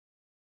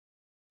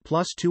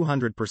plus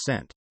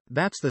 200%.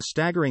 That's the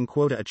staggering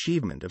quota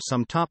achievement of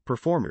some top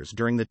performers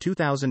during the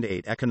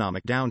 2008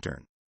 economic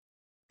downturn.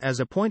 As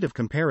a point of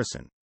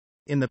comparison,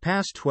 in the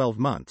past 12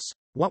 months,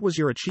 what was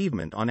your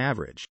achievement on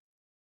average?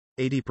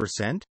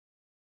 80%?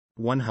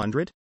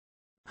 100?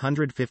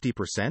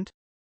 150%?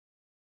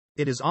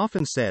 It is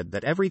often said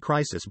that every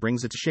crisis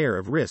brings its share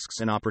of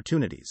risks and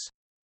opportunities.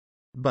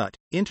 But,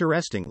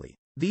 interestingly,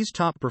 these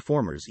top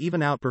performers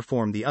even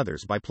outperform the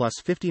others by plus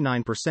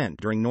 59%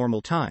 during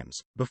normal times,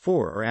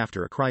 before or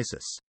after a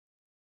crisis.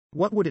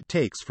 What would it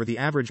take for the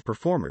average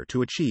performer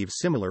to achieve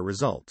similar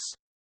results?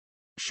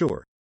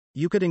 Sure,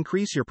 you could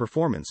increase your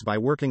performance by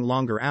working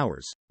longer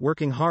hours,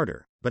 working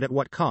harder, but at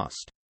what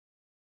cost?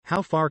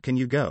 How far can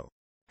you go?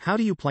 How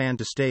do you plan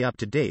to stay up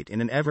to date in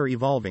an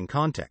ever-evolving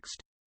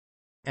context?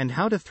 And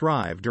how to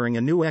thrive during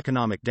a new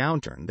economic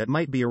downturn that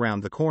might be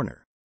around the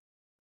corner?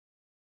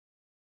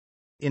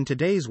 In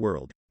today's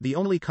world, the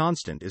only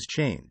constant is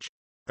change.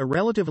 A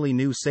relatively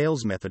new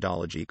sales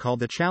methodology called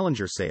the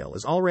challenger sale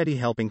is already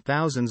helping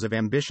thousands of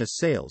ambitious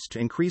sales to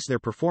increase their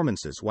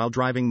performances while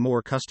driving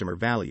more customer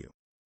value.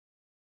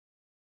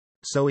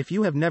 So if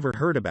you have never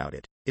heard about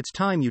it, it's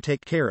time you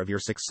take care of your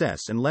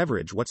success and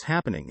leverage what's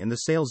happening in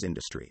the sales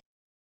industry.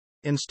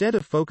 Instead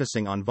of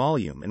focusing on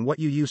volume and what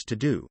you used to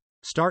do,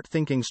 start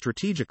thinking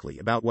strategically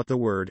about what the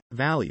word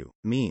value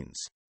means.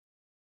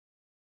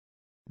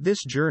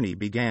 This journey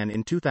began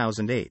in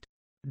 2008.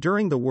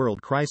 During the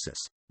world crisis,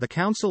 the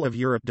Council of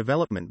Europe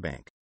Development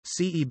Bank,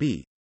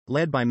 CEB,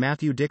 led by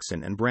Matthew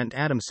Dixon and Brent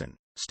Adamson,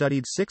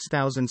 studied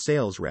 6,000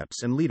 sales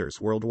reps and leaders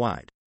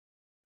worldwide.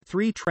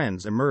 3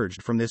 trends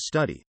emerged from this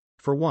study.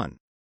 For one,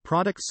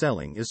 product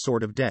selling is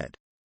sort of dead.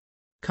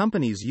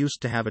 Companies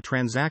used to have a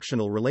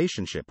transactional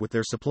relationship with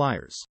their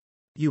suppliers.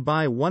 You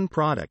buy one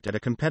product at a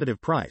competitive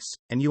price,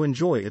 and you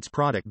enjoy its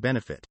product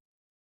benefit.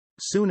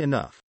 Soon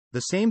enough,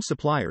 the same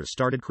suppliers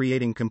started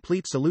creating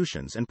complete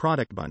solutions and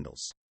product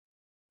bundles.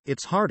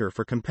 It's harder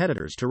for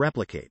competitors to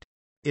replicate.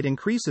 It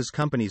increases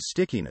companies'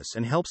 stickiness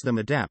and helps them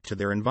adapt to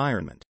their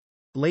environment.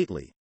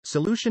 Lately,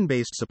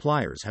 solution-based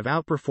suppliers have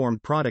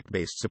outperformed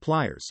product-based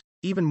suppliers,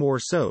 even more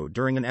so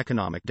during an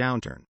economic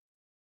downturn.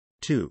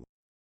 2.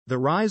 The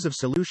rise of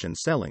solution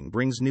selling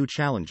brings new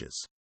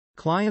challenges.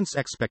 Clients'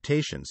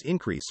 expectations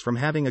increase from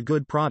having a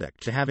good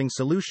product to having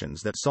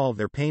solutions that solve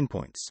their pain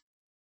points.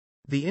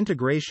 The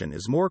integration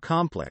is more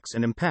complex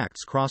and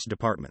impacts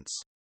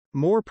cross-departments.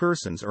 More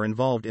persons are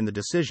involved in the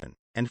decision,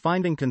 and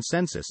finding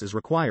consensus is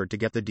required to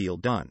get the deal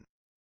done.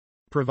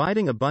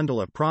 Providing a bundle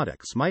of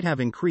products might have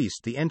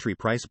increased the entry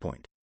price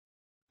point.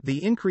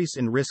 The increase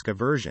in risk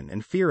aversion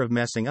and fear of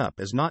messing up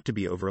is not to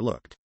be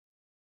overlooked.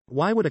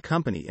 Why would a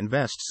company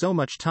invest so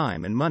much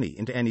time and money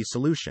into any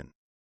solution?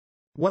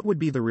 What would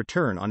be the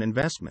return on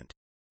investment?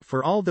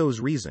 For all those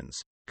reasons,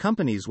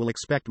 companies will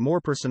expect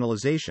more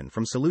personalization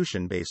from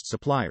solution-based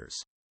suppliers.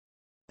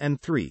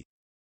 And 3.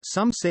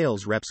 Some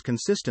sales reps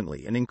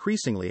consistently and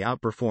increasingly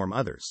outperform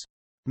others.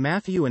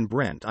 Matthew and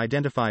Brent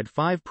identified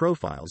 5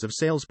 profiles of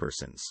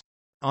salespersons.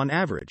 On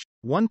average,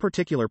 one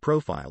particular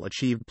profile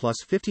achieved plus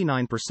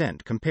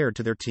 59% compared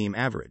to their team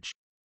average.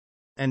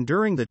 And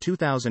during the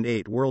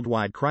 2008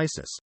 worldwide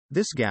crisis,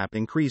 this gap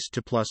increased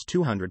to plus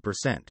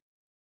 200%.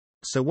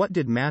 So what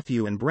did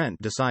Matthew and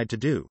Brent decide to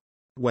do?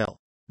 Well,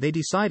 they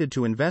decided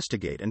to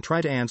investigate and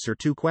try to answer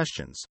 2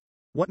 questions.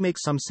 What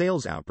makes some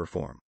sales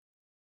outperform?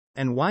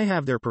 And why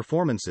have their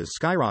performances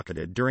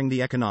skyrocketed during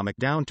the economic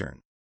downturn?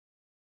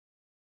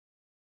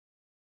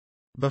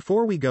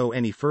 Before we go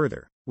any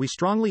further, we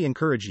strongly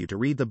encourage you to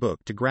read the book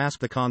to grasp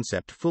the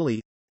concept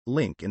fully,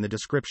 link in the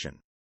description.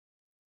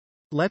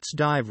 Let's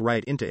dive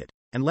right into it,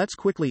 and let's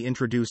quickly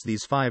introduce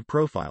these 5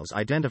 profiles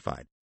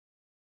identified.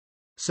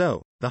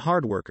 So, the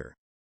hard worker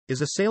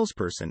is a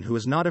salesperson who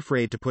is not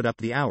afraid to put up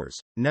the hours,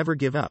 never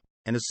give up,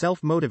 and is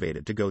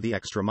self-motivated to go the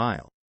extra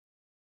mile.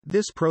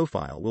 This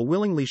profile will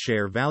willingly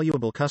share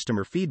valuable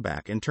customer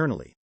feedback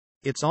internally.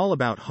 It's all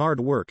about hard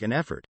work and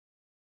effort.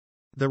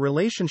 The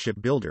relationship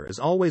builder is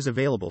always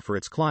available for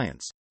its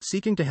clients,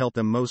 seeking to help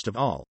them most of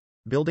all,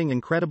 building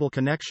incredible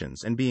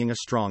connections and being a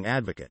strong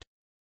advocate.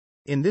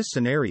 In this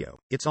scenario,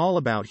 it's all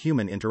about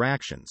human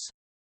interactions.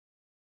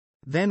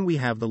 Then we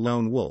have the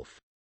lone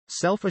wolf.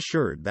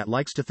 Self-assured that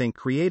likes to think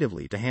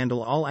creatively to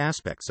handle all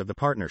aspects of the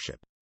partnership.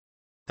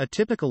 A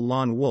typical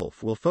lone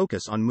wolf will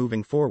focus on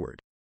moving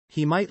forward.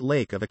 He might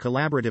lack of a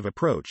collaborative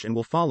approach and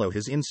will follow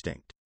his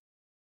instinct.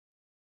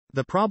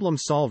 The problem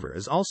solver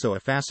is also a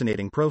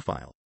fascinating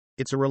profile.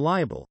 It's a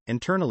reliable,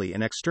 internally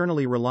and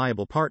externally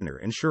reliable partner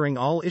ensuring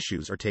all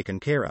issues are taken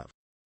care of.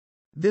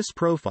 This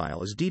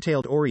profile is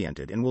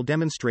detailed-oriented and will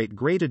demonstrate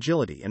great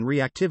agility and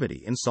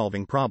reactivity in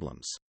solving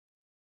problems.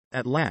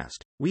 At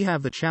last, we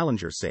have the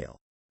challenger sale.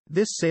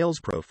 This sales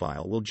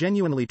profile will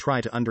genuinely try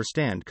to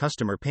understand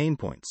customer pain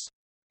points.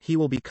 He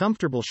will be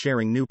comfortable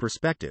sharing new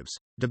perspectives,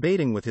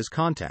 debating with his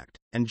contact,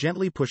 and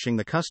gently pushing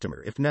the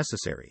customer if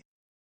necessary.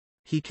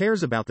 He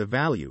cares about the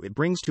value it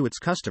brings to its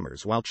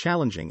customers while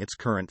challenging its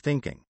current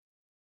thinking.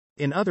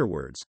 In other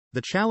words,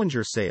 the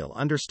challenger sale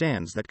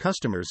understands that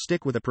customers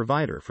stick with a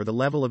provider for the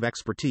level of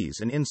expertise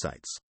and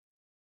insights.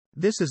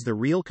 This is the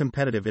real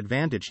competitive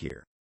advantage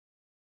here.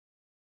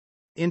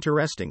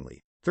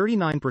 Interestingly,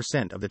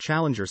 39% of the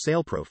challenger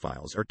sale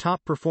profiles are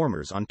top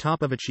performers on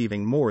top of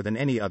achieving more than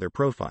any other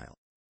profile.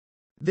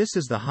 This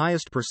is the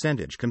highest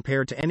percentage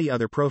compared to any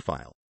other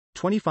profile.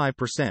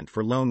 25%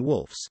 for lone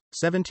wolves,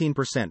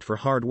 17% for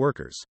hard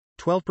workers,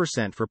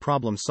 12% for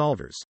problem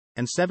solvers,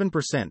 and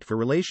 7% for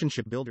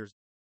relationship builders.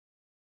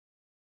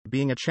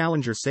 Being a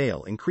challenger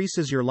sale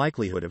increases your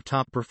likelihood of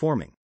top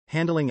performing,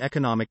 handling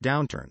economic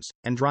downturns,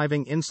 and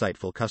driving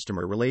insightful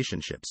customer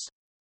relationships.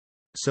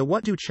 So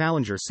what do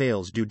challenger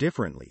sales do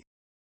differently?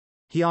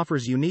 He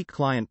offers unique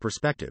client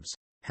perspectives,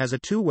 has a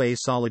two-way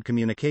solid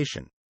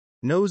communication,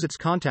 knows its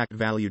contact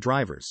value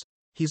drivers,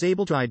 he's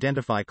able to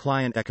identify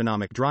client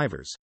economic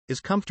drivers, is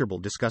comfortable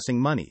discussing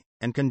money,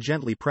 and can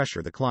gently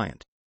pressure the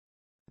client.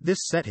 This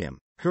set him,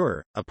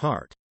 her,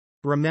 apart.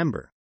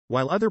 Remember,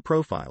 while other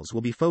profiles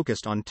will be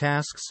focused on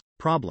tasks,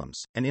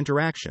 problems, and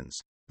interactions,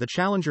 the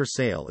challenger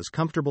sale is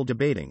comfortable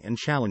debating and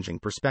challenging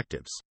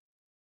perspectives.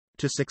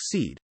 To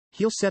succeed,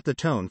 he'll set the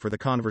tone for the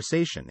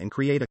conversation and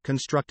create a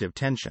constructive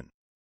tension.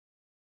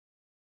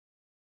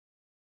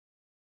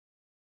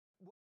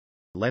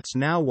 Let's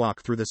now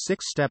walk through the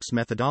 6 steps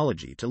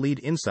methodology to lead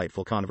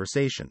insightful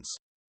conversations.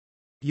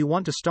 You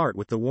want to start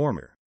with the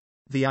warmer.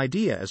 The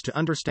idea is to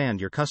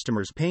understand your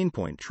customer's pain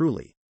point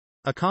truly.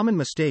 A common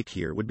mistake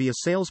here would be a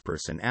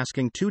salesperson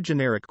asking too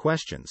generic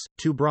questions,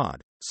 too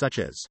broad, such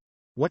as,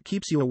 "What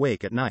keeps you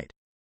awake at night?"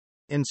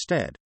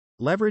 Instead,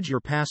 leverage your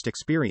past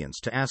experience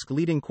to ask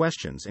leading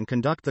questions and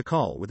conduct the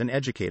call with an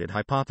educated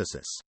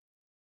hypothesis.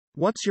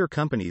 What's your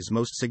company's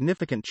most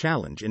significant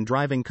challenge in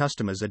driving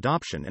customers'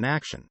 adoption and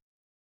action?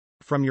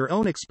 From your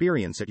own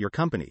experience at your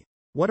company,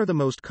 what are the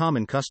most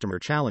common customer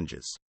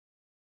challenges?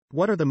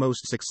 What are the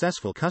most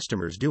successful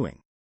customers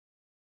doing?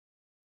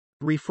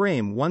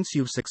 Reframe. Once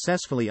you've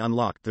successfully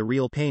unlocked the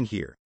real pain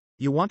here,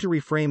 you want to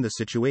reframe the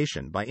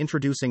situation by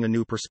introducing a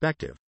new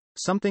perspective,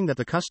 something that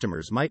the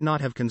customers might not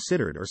have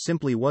considered or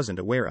simply wasn't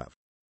aware of.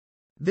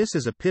 This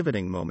is a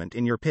pivoting moment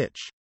in your pitch.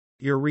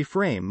 Your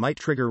reframe might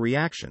trigger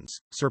reactions,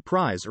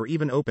 surprise, or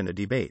even open a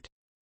debate.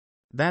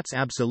 That's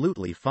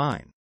absolutely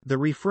fine. The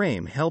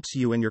reframe helps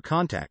you and your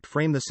contact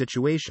frame the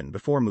situation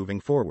before moving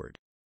forward.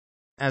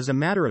 As a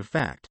matter of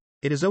fact,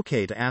 it is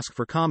okay to ask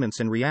for comments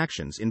and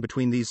reactions in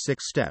between these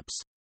 6 steps.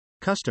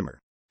 Customer,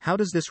 how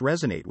does this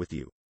resonate with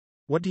you?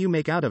 What do you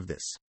make out of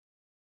this?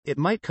 It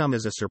might come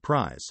as a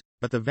surprise,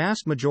 but the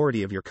vast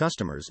majority of your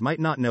customers might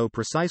not know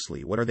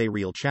precisely what are their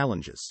real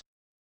challenges.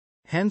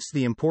 Hence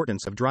the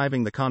importance of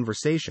driving the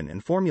conversation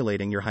and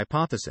formulating your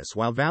hypothesis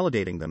while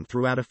validating them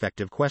throughout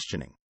effective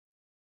questioning.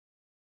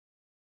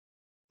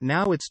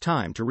 Now it's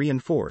time to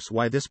reinforce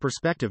why this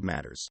perspective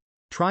matters.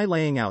 Try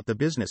laying out the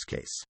business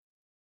case.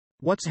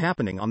 What's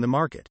happening on the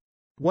market?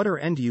 What are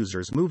end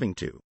users moving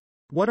to?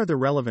 What are the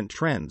relevant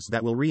trends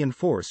that will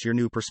reinforce your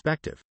new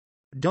perspective?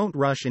 Don't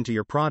rush into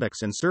your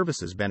products and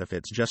services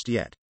benefits just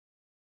yet.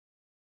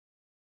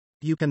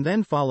 You can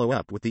then follow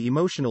up with the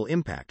emotional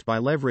impact by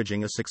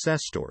leveraging a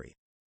success story.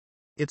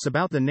 It's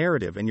about the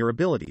narrative and your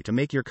ability to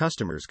make your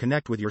customers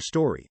connect with your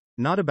story,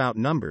 not about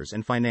numbers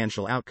and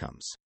financial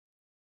outcomes.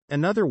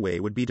 Another way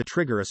would be to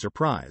trigger a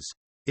surprise.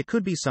 It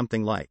could be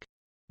something like,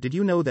 "Did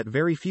you know that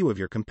very few of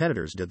your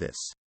competitors do this?"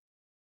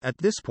 At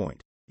this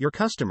point, your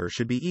customer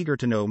should be eager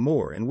to know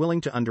more and willing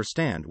to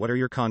understand what are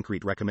your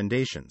concrete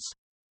recommendations.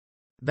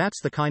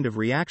 That's the kind of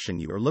reaction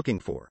you are looking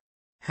for.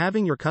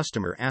 Having your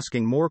customer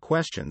asking more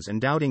questions and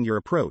doubting your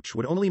approach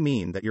would only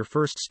mean that your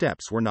first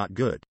steps were not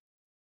good.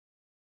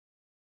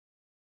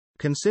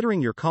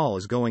 Considering your call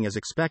is going as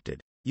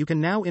expected, you can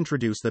now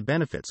introduce the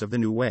benefits of the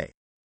new way.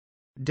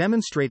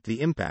 Demonstrate the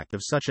impact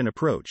of such an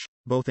approach,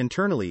 both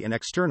internally and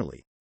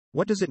externally.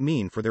 What does it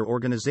mean for their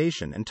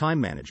organization and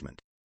time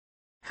management?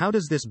 How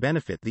does this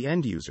benefit the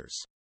end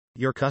users?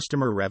 Your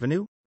customer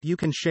revenue? You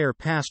can share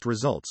past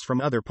results from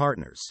other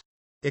partners.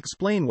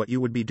 Explain what you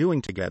would be doing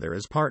together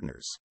as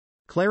partners.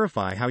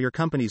 Clarify how your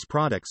company's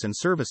products and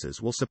services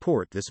will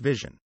support this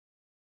vision.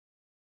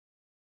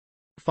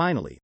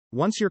 Finally,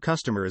 once your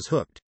customer is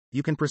hooked,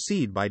 you can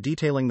proceed by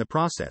detailing the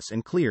process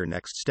and clear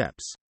next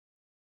steps.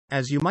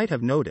 As you might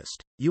have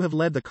noticed, you have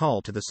led the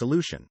call to the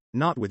solution,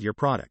 not with your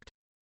product.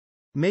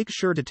 Make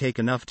sure to take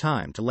enough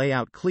time to lay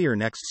out clear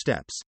next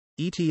steps,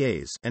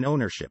 ETAs, and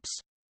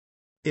ownerships.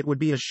 It would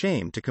be a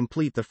shame to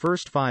complete the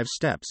first 5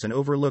 steps and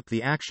overlook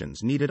the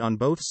actions needed on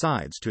both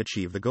sides to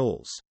achieve the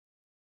goals.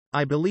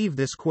 I believe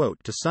this quote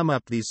to sum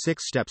up these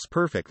 6 steps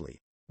perfectly.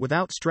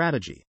 Without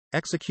strategy,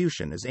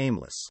 execution is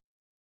aimless.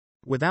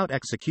 Without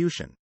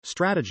execution,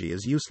 strategy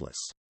is useless.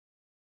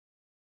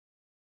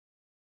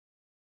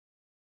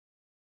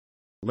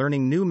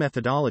 Learning new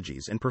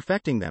methodologies and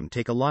perfecting them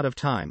take a lot of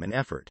time and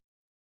effort.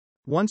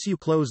 Once you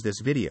close this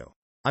video,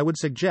 I would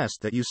suggest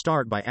that you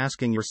start by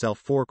asking yourself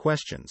 4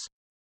 questions.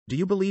 Do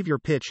you believe your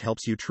pitch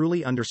helps you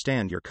truly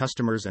understand your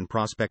customers' and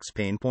prospects'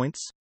 pain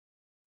points?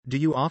 Do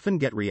you often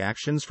get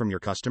reactions from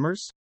your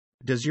customers?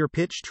 Does your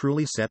pitch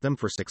truly set them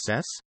for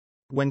success?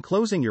 When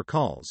closing your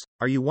calls,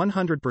 are you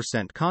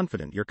 100%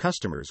 confident your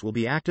customers will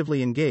be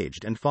actively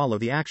engaged and follow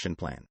the action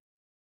plan?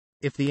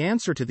 If the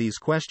answer to these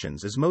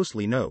questions is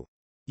mostly no,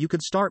 you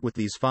could start with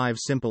these 5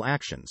 simple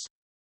actions.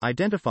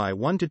 Identify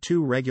 1 to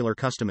 2 regular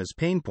customers'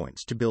 pain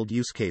points to build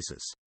use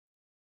cases.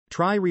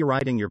 Try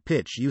rewriting your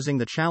pitch using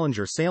the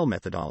challenger sale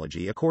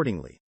methodology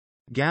accordingly.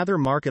 Gather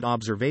market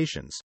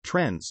observations,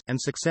 trends, and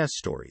success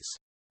stories.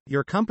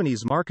 Your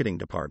company's marketing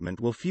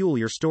department will fuel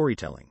your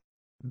storytelling.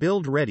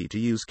 Build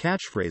ready-to-use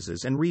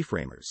catchphrases and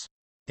reframers.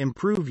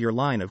 Improve your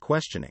line of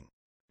questioning.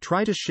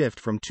 Try to shift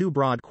from too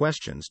broad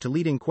questions to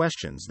leading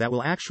questions that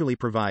will actually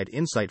provide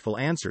insightful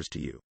answers to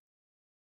you.